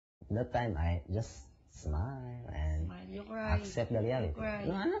that time I just smile and accept the reality.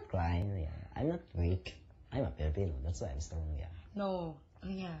 No, I'm not crying. Yeah. I'm not weak. I'm a Filipino. That's why I'm strong. Yeah. No.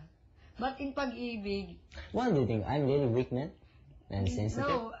 Yeah. But in pag-ibig... What do you think? I'm really weak, man? And sensitive?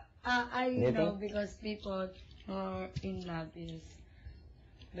 No. I know because people who are in love is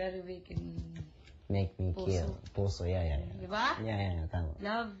very weak in... Make me kill. Puso, yeah. Diba? Yeah, tama.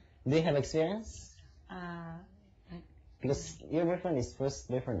 Love. Do you have experience? Because your boyfriend is first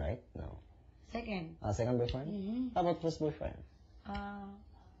boyfriend, right? No. Second. Second boyfriend? Mm-hmm. How about first boyfriend?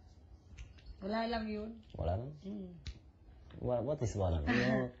 Wala lang yun. Wala lang? What is wala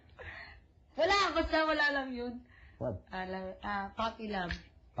lang? Wala, basta wala lang yun. What? Puppy love.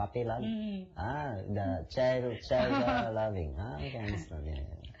 Puppy love? The child loving. Okay, I understand.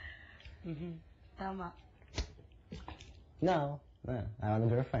 Yeah. Tama. No, I want a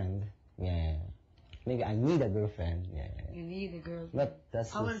girlfriend. Yeah. Maybe I need a girlfriend. Yeah. You need a girlfriend. But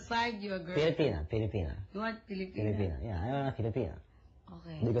that's I will find you a girlfriend. Filipina. You want Filipina? Filipina. Yeah, I want a Filipina.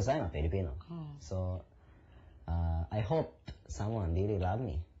 Okay. Because I'm a Filipino. So, I hope someone really love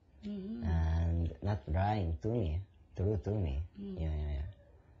me. And not lying to me, true to me. Yeah.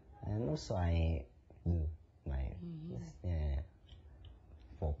 And also I do my,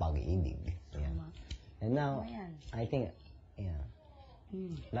 for pag-ibig. Yeah. And now, I think,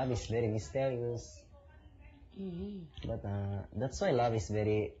 love is very mysterious. But that's why love is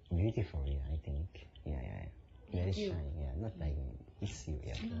very beautiful, I think. Yeah. Very shiny, not like me. It's you,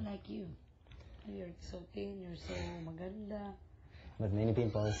 Not like you. You're so thin, you're so maganda. But many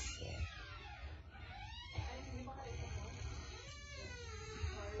people...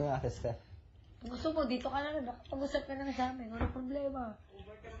 Steph. Gusto mo, dito ka na, nakapag-usap ka na sa amin. Walang problema.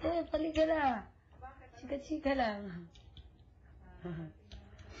 Steph, halika na. Chika-chika lang.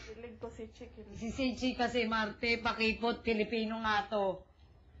 Pilig ko si Chicken. Si Seiichi kasi, Marte, pakipot, Pilipino nga to.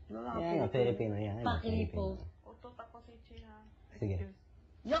 Yeah, Filipino, Pakipot. Utot ako si Chi, ha? Sige.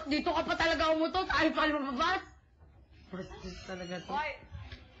 Yak, dito ka pa talaga umutot. Ayaw pa lumabas. First talaga to. Hoy!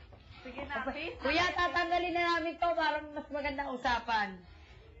 Sige na, please. Kuya, tatanggalin na namin to para mas magandang usapan.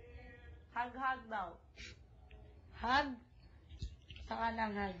 Hug daw. Hug? Saka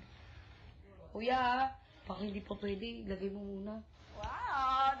lang hug. Kuya, baka hindi pa pwede. Lagay mo muna.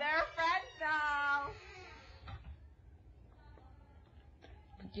 Wow, they're friends now.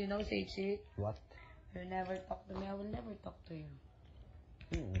 But you know, Seiichi, What? you never talk to me. I will never talk to you.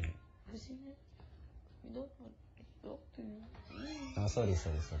 Kasi you don't want to talk to you. Sorry.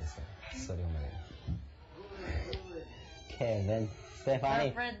 Sorry, man. Kevin. Stephanie.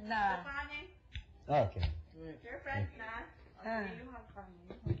 Your friend na. Okay. Your friend na. You hug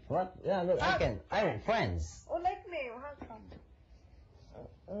kami. What? Yeah, look, I can. I'm friends. Oh, like me, you hug kami.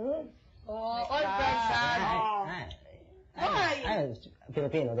 All friends na. I'm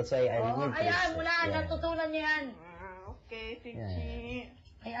Filipino, that's why I need to. Ayan, mula, natutunan niya yan. Okay, Seiichi.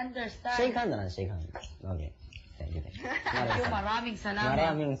 I understand. Shake hand na, shake hand. Okay. Thank you. Maraming salamat.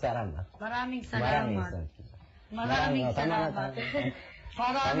 Maraming salamat. Maraming salamat. Maraming salamat.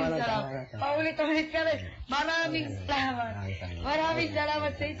 Maraming salamat. Paulit-ulit ka rin. Maraming salamat. Maraming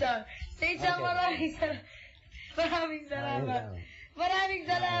salamat, Seiichi. Seiichi, maraming salamat. Maraming salamat. Maraming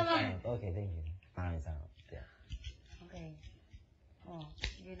salamat. Okay, thank you. Maraming salamat. Yeah. Okay. Oh,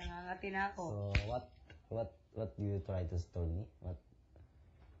 sige, nangangati na ako. So, what you try to tell me?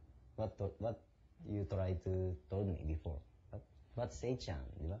 What you try to tell me before? What Seiichi,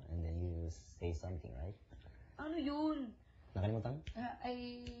 di ba? And then you say something, right? Ano yun? Nakalimutan?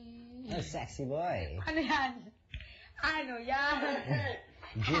 Oh, sexy boy. Ano yan? Ano yan?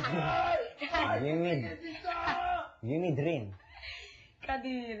 Give me dream.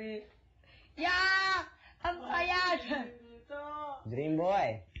 Kadiri. Yeah! Ang sayad! Dream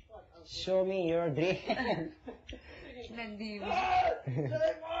boy. Show me your dream. Nandi mo.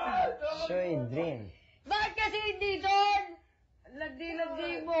 Show your dream. Bakit kasi hindi doon? Lagdi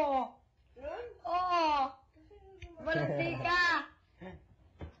mo. Oo. Balagdi ka.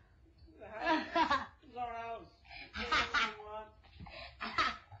 Ha?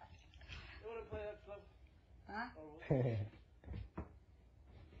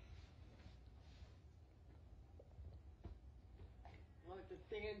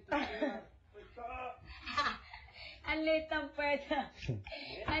 Ang lit ang pwede.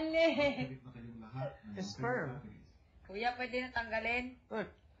 Ang lit. It's firm. Kuya, pwede na tanggalin? Look,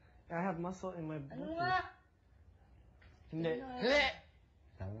 I have muscle in my Ano booty. nga? Hindi.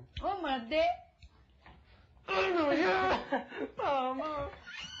 Tama? Oh, malandi. Ano yan? Tama.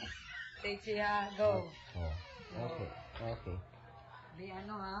 Seiichi ha, go. Oh, okay. Di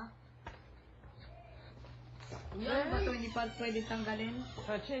ano ha? Yan ba ito? Hindi pa pwede tanggalin?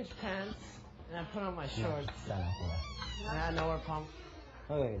 So I changed pants and I put on my shorts. Sana pula. And I had no more pump.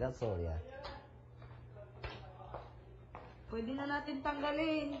 Okay, that's all, yeah. Pwede na natin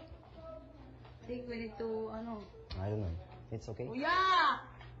tanggalin. I think we need to, ano. I don't know. It's okay? Kuya!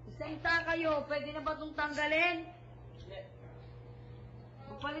 Isenta kayo. Pwede na ba itong tanggalin?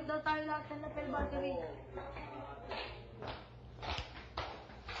 Magpalit daw tayo lahat ng lapel battery.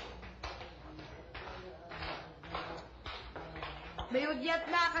 May udyat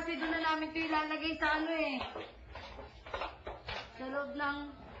na kasi doon na namin ito ilalagay sa ano eh. Sa loob ng...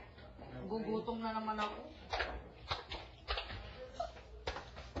 Gugutong na naman ako.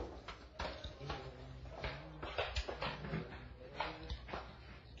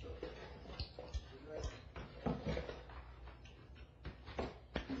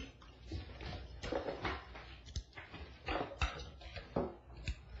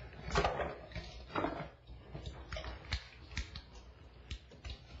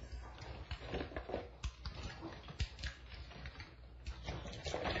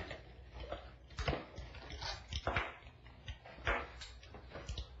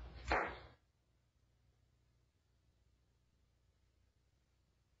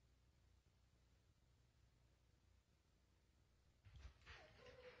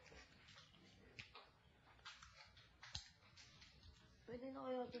 Pwede na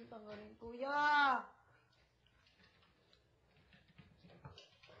kaya itong tanggalin, kuya!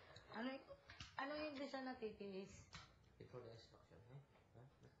 Ano yung bisa na titiis? Before the instruction,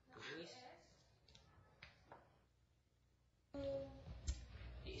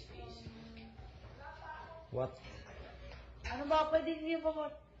 Tiis. What? Ano ba? Pwede niyo pa mo?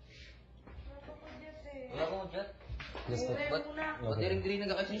 Wala akong udyat. Just to... Ba't? Muna. Ba't diring-diring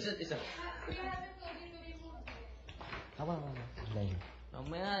nagkakachange at isa? Apa? Thank you.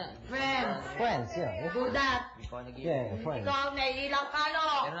 Mamaya. Friends! Friends, yeah. Do that! Hindi ko nag-iilang. Yeah, friends. Ikaw, naiilang ka, no?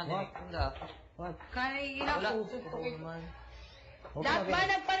 Pero na-direct ka. What? Ka naiilang Wala. puso. Oo naman. Okay, Lahat ba okay.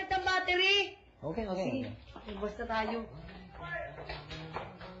 nagpalit ng battery? Okay, okay. Okay, basta tayo.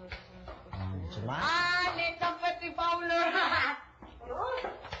 Cuma? Net ang pati Paulo!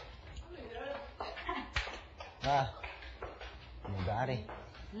 Magari.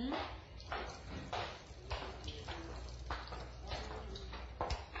 Hmm?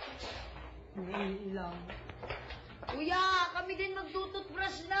 Naiilang. Kuya, kami din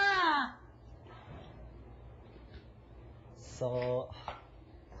magtututbrush na! So,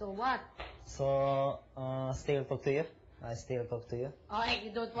 what? still talk to you? I still talk to you? Okay,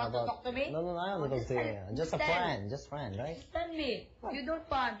 you don't want to talk to me? No, I want to talk to you. Just a friend, right? Understand me. You don't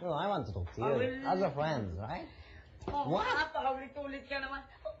want. No, I want to talk to I you. will- As a friend, right? Oh, What? Paulit-ulit ka naman.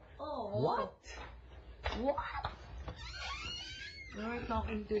 Oh. What? What? We're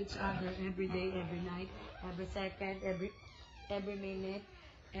talking to each other every day, every night, every second, every minute,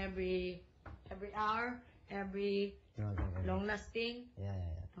 every hour, every No. long lasting. Yeah.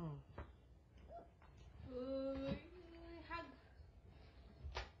 Oh.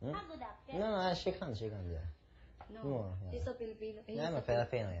 Hmm? No, shake hands, yeah. No. No, yeah. He's a Filipino. Yeah, I'm a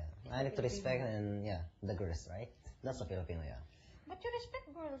Filipino, yeah. I need to respect and, yeah, the girls, right? That's a Filipino, yeah. But you respect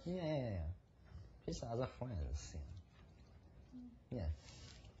girls. Yeah. Just as a friends, yeah.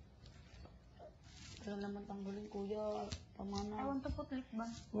 Pero naman tanggalin, kuya. Tama na. I want to put lip balm.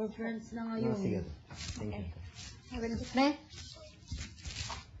 We're friends na No, ngayon. sige. Thank you. I will put there.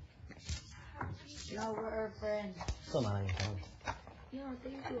 Now we're our friends. So, maraming salamat. Yeah,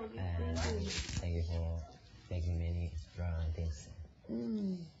 thank you. And thank you for making many wrong things.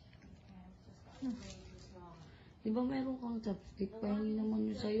 Di ba meron kang chopstick? Pahingi naman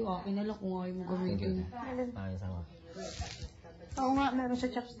yun sa'yo. Akin na lang kung ayaw mo Thank you. gamitin. Maraming salamat. Oo nga, meron siya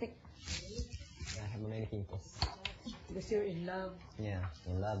chopstick. I have many pimples. Because you're in love. Yeah,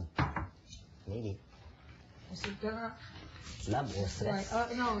 in love. Maybe. Kasi ka nga. Love or stress?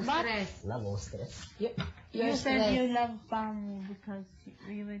 No, stress. Love or stress? You said you love Pamu because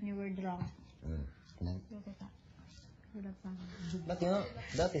when you were drunk. Then, You love Pamu. but you know,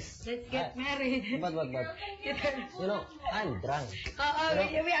 that is... Let's get married. But, you know, I'm drunk.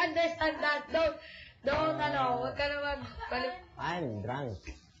 We understand that. Don't, huwag ka naman balik. I'm drunk.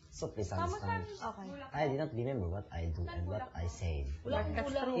 So please understand. Okay. I did not remember what I do and what I said. Wala kang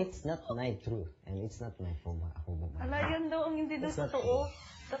kulang. It's not my truth and it's not my fault. Ala, yun daw ang hindi daw It's not totoo.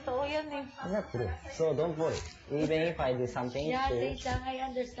 Totoo yan eh. It's not true. So don't worry. Even if I do something Yeah, true, Seichang, I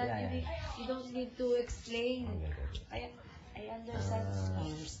understand. Yeah. You don't need to explain. I understand.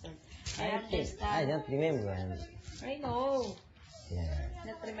 I understand. I don't remember and I know. yeah.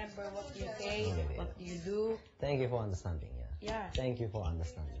 Not remember what you say, Okay. what you do. Thank you for understanding. Yeah. Yeah. Thank you for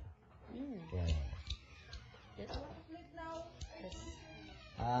understanding. Yeah. Yes.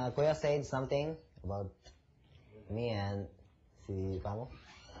 Kuya said something about me and si Pamu.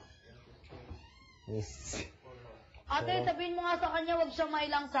 Miss Ate, sabihin mo nga sa kanya, wag siya may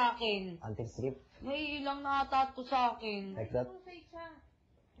lang sa akin. until sleep. May ilang na ata to sa akin. Like that?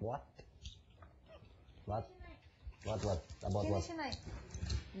 What? What? What? About what?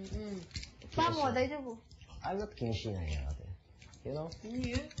 Pamu, daijoubu. I'm not kinishinai, ate. You know?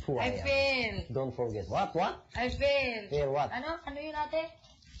 Who I I am. fail. Don't forget. What? I fail. Fail what? Ano? Ano yun ate?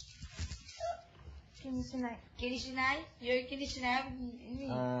 Kinishinai. Kinishinai? You're kinishinai?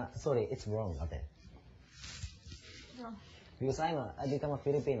 Sorry, it's wrong, ate. No. Because I become a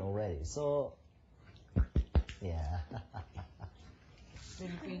Filipino already, so yeah.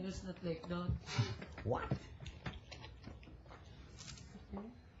 Filipinos not like that. What?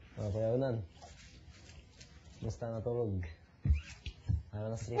 Kaya unan. Musta natulog?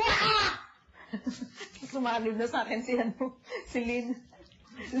 Ayaw na sleep. Sumalib na sa akin si ano, si Lynn.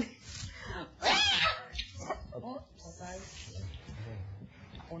 Oh, okay.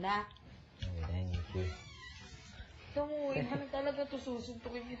 Ako na. Okay, thank you. Tumuhin ka na talaga to,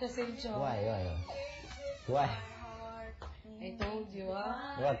 susuntukin kita sa inyo. Why? I told you,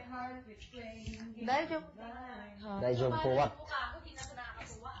 ah. What? Daijoubu. Daijoubu for what?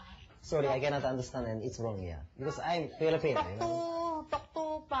 Sorry, I cannot understand and it's wrong, yeah. Because I'm Filipino, you know. Talk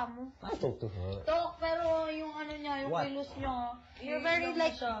to Pamu. I talk to her. Tok, pero yung ano niya, yung What? kilos niya. You're very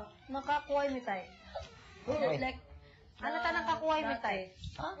like, nakakuhay mi tayo. Okay. Like, Ano ka nakakuhay mi tayo?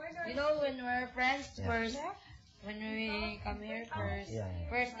 Huh? you know, when we're friends, Yeah. first, when we come here first, Yeah.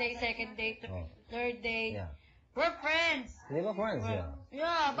 first day, second day, Oh. third day, Yeah. we're friends. Di ba friends, yeah?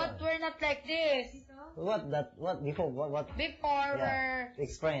 Yeah, but we're not like this. What, before, what? Before, Yeah.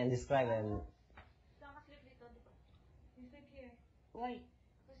 Explain and describe and, why?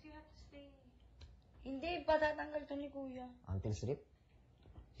 Hindi, patatanggal to ni Kuya. until sleep?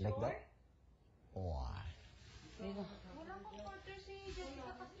 Like that? Why? Dito.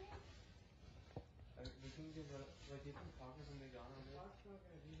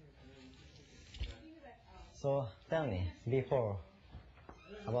 So, tell me, before,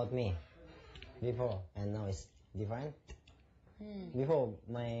 about me, before, and now it's different? Before,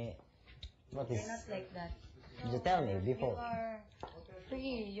 what is, You're not like that. you tell me, You before, are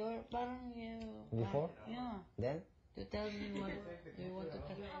free. You're parang you. Before? Yeah. then? To tell me what you want to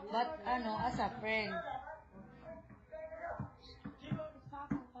tell. But ano, as a friend.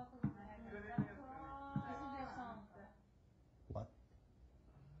 What?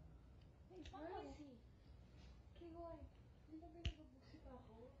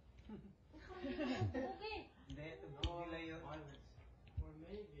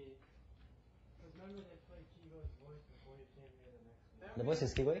 The voice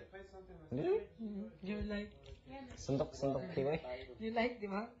is Kigoy? Really? You like? Suntok Kigoy? You like, di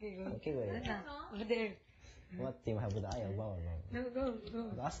ba? Okay, go. Kigoy. Over there. What team have with ayaw? Bawal. Go.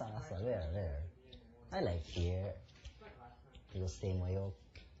 Asa, there. I like here. You stay Mayok.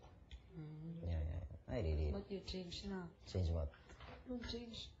 Yeah. I really But you change na. change what? Don't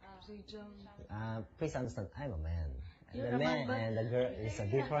change. Say jump. Please understand, I'm a man. And You're the a man man, but- and the girl is a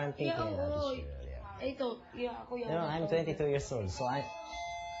different thing. Yeah, oo. Yeah. Ito, yeah, ako yan. You know, I'm 22 years old, so I...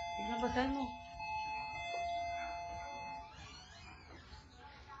 Tignan ba tayo mo?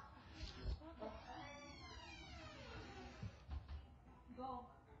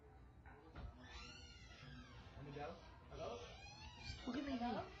 Okay na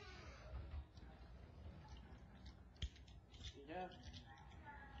yun.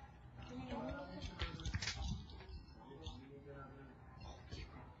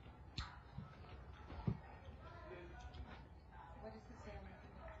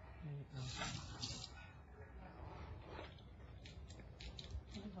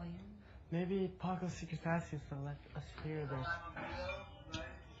 Ano ba yun? Maybe Paco's secret task is to let us hear their...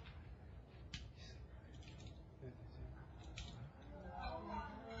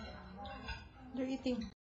 They're eating.